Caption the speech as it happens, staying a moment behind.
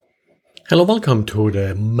Hello, welcome to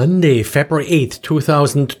the Monday, February 8th,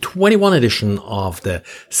 2021 edition of the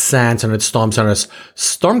SANS and Storm Center's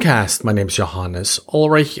StormCast. My name is Johannes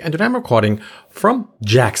Ulrich and today I'm recording from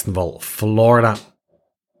Jacksonville, Florida.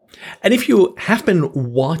 And if you have been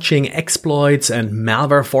watching exploits and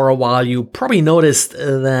malware for a while, you probably noticed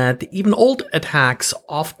that even old attacks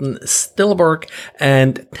often still work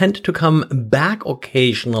and tend to come back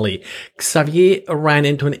occasionally. Xavier ran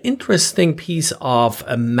into an interesting piece of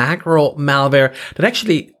macro malware that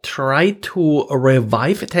actually tried to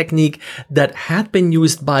revive a technique that had been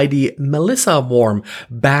used by the Melissa worm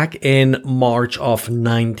back in March of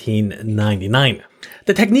 1999.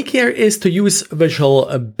 The technique here is to use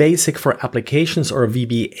Visual Basic for Applications or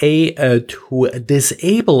VBA to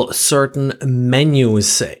disable certain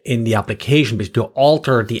menus in the application, to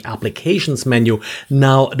alter the applications menu.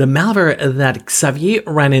 Now, the malware that Xavier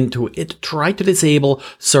ran into, it tried to disable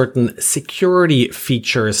certain security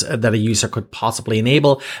features that a user could possibly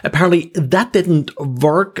enable. Apparently, that didn't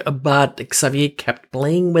work, but Xavier kept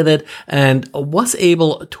playing with it and was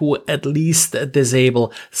able to at least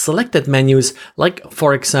disable selected menus like,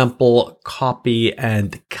 for example, copy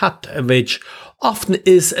and cut, which often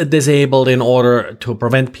is disabled in order to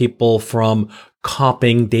prevent people from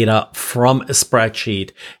copying data from a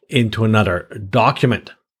spreadsheet into another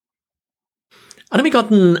document. And then we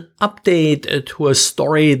got an update to a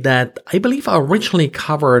story that I believe I originally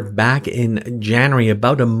covered back in January,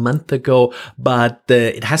 about a month ago, but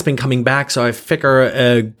it has been coming back, so I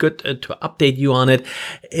figure good to update you on it.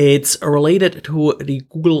 It's related to the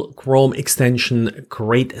Google Chrome extension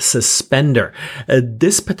Great Suspender.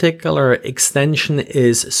 This particular extension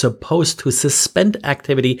is supposed to suspend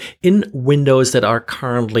activity in windows that are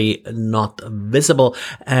currently not visible.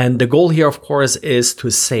 And the goal here, of course, is to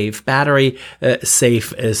save battery,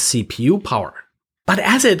 save CPU power. But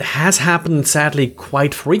as it has happened, sadly,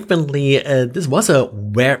 quite frequently, this was a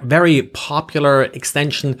very popular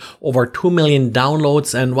extension, over 2 million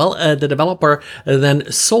downloads. And well, the developer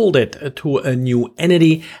then sold it to a new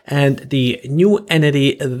entity, and the new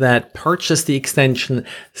entity that purchased the extension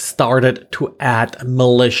started to add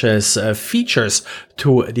malicious features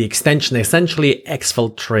to the extension, essentially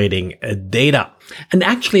exfiltrating data. And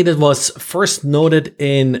actually, that was first noted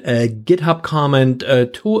in a GitHub comment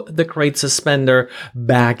to the Great Suspender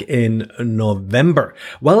back in November.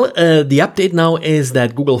 Well, the update now is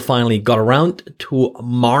that Google finally got around to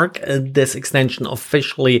mark this extension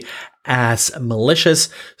officially as malicious,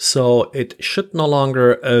 so it should no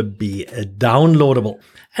longer be downloadable.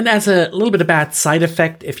 And as a little bit of bad side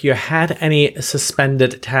effect, if you had any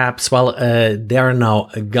suspended tabs, well, they're now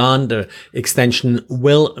gone. The extension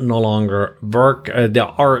will no longer work. There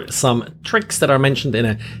are some tricks that are mentioned in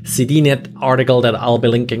a CDNet article that I'll be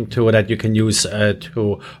linking to that you can use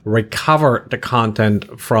to recover the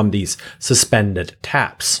content from these suspended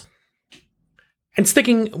tabs. And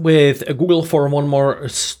sticking with Google for one more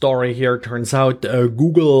story here, turns out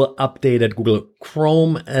Google updated Google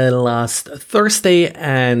Chrome last Thursday,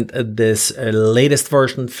 and this latest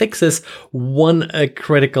version fixes one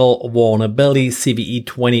critical vulnerability, CVE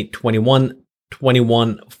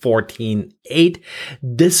 2021-21-14-8.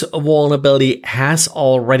 This vulnerability has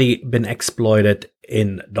already been exploited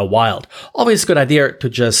in the wild. Always a good idea to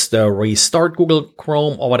just restart Google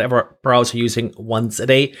Chrome or whatever browser you're using once a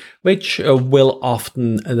day, which will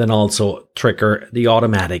often then also trigger the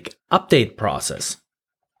automatic update process.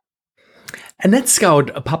 And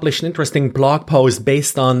NetScout published an interesting blog post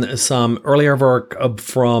based on some earlier work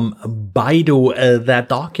from Baidu that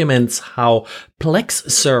documents how Plex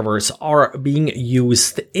servers are being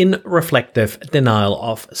used in reflective denial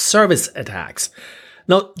of service attacks.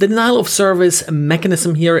 Now, the denial of service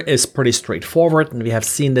mechanism here is pretty straightforward, and we have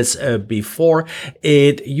seen this before.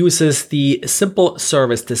 It uses the Simple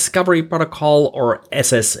Service Discovery Protocol, or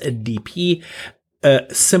SSDP. A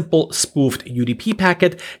simple spoofed UDP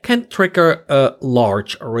packet can trigger a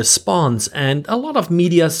large response, and a lot of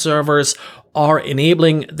media servers are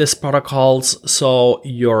enabling this protocols, so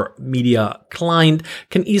your media client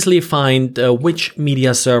can easily find which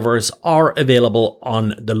media servers are available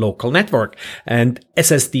on the local network. And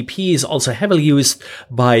SSDP is also heavily used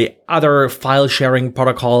by other file sharing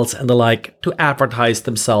protocols and the like to advertise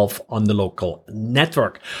themselves on the local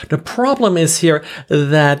network. The problem is here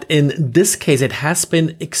that in this case, it has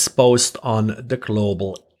been exposed on the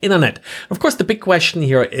global internet. Of course, the big question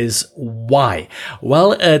here is why?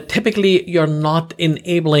 Well, typically you're not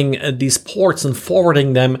enabling these ports and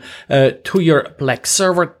forwarding them to your Plex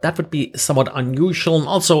server. That would be somewhat unusual and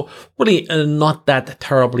also really not that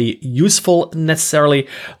terribly useful necessarily.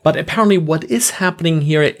 But apparently what is happening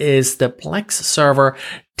here is the Plex server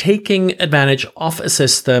taking advantage of a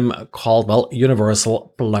system called, well,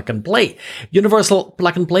 Universal Plug and Play. Universal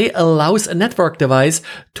Plug and Play allows a network device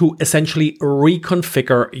to essentially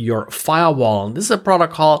reconfigure your firewall. And this is a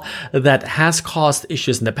protocol that has caused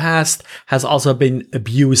issues in the past, has also been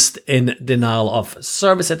abused in denial of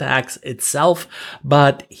service attacks itself.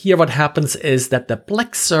 But here what happens is that the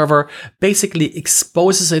Plex server basically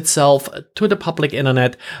exposes itself to the public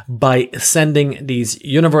internet by sending these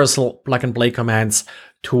Universal Plug and Play commands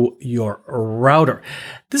to your router.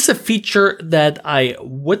 This is a feature that I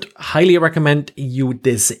would highly recommend you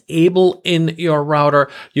disable in your router.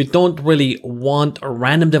 You don't really want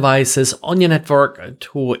random devices on your network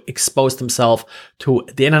to expose themselves to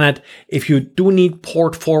the internet. If you do need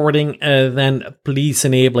port forwarding, then please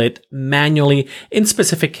enable it manually in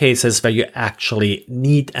specific cases where you actually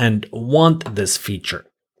need and want this feature.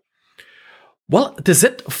 Well, that's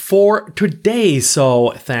it for today.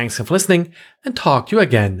 So thanks for listening and talk to you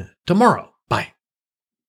again tomorrow.